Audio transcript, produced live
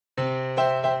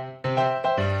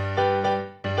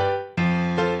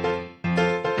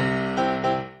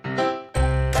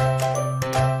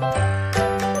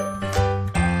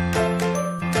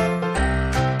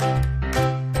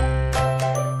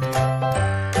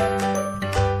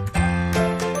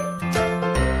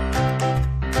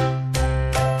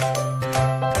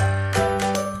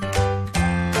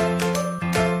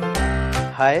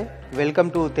Hi, welcome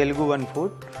to TeluguOne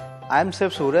Food. I am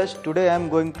Chef Suraj. Today I am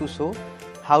going to show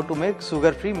how to make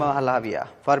sugar-free Mahalabia.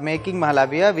 For making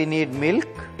Mahalabia, we need milk.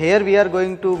 Here we are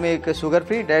going to make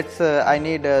sugar-free. That's I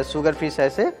need sugar-free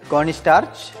sachet,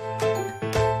 cornstarch,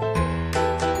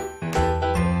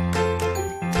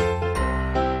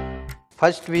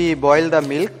 first we boil the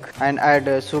milk and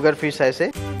add sugar-free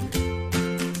sachet.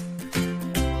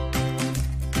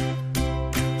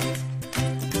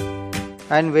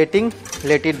 And waiting,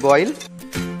 let it boil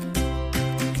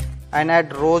and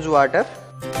add rose water.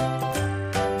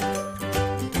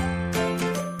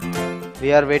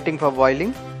 We are waiting for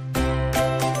boiling.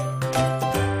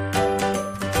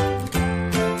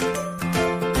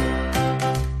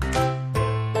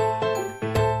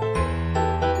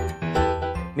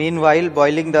 Meanwhile,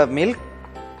 boiling the milk,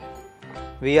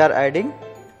 we are adding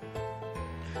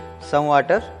some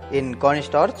water in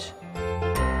cornstarch.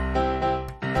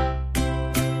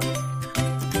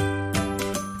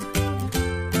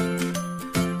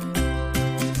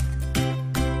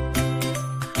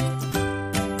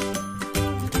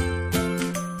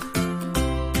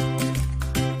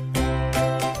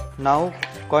 Now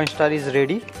cornstarch is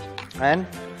ready and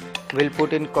we'll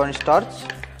put in cornstarch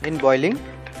in boiling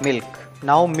milk.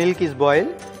 Now milk is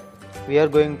boiled, we are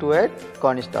going to add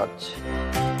cornstarch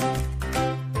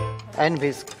and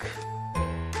whisk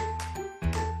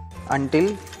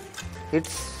until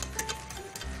it's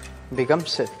becomes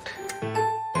set.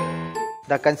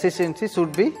 The consistency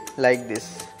should be like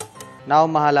this. Now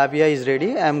Mahalabia is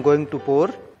ready. I am going to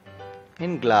pour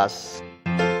in glass.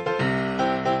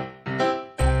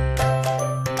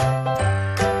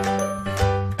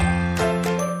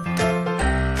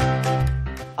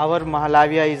 Our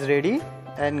Mahalabia is ready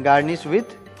and garnished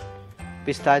with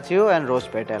pistachio and rose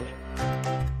petal.